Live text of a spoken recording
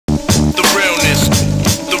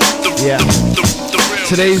Yeah.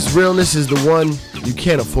 Today's realness is the one you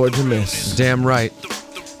can't afford to miss. Damn right.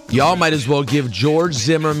 Y'all might as well give George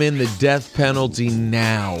Zimmerman the death penalty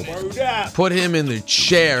now. Put him in the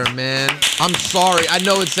chair, man. I'm sorry. I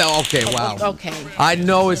know it sounds... Okay, wow. Okay. I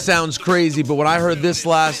know it sounds crazy, but when I heard this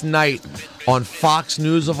last night on Fox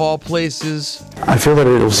News of all places... I feel that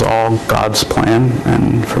it was all God's plan,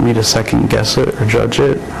 and for me to second guess it or judge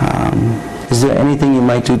it... Is there anything you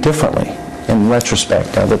might do differently in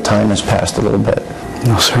retrospect now that time has passed a little bit?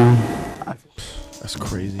 No, sir. That's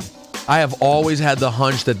crazy. I have always had the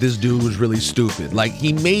hunch that this dude was really stupid. Like,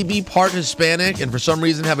 he may be part Hispanic and for some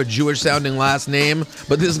reason have a Jewish-sounding last name,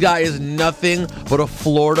 but this guy is nothing but a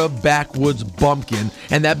Florida backwoods bumpkin.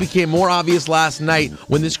 And that became more obvious last night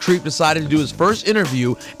when this creep decided to do his first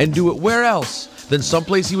interview and do it where else than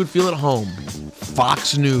someplace he would feel at home.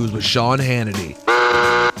 Fox News with Sean Hannity.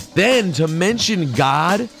 Then to mention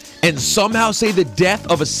God and somehow say the death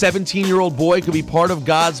of a 17-year-old boy could be part of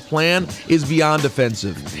God's plan is beyond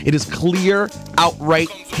offensive. It is clear, outright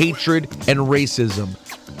hatred and racism.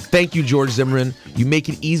 Thank you, George Zimmerman. You make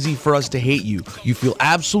it easy for us to hate you. You feel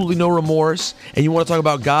absolutely no remorse, and you want to talk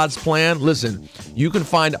about God's plan? Listen, you can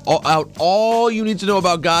find out all you need to know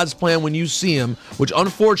about God's plan when you see him, which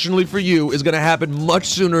unfortunately for you is going to happen much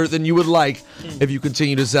sooner than you would like if you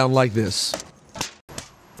continue to sound like this.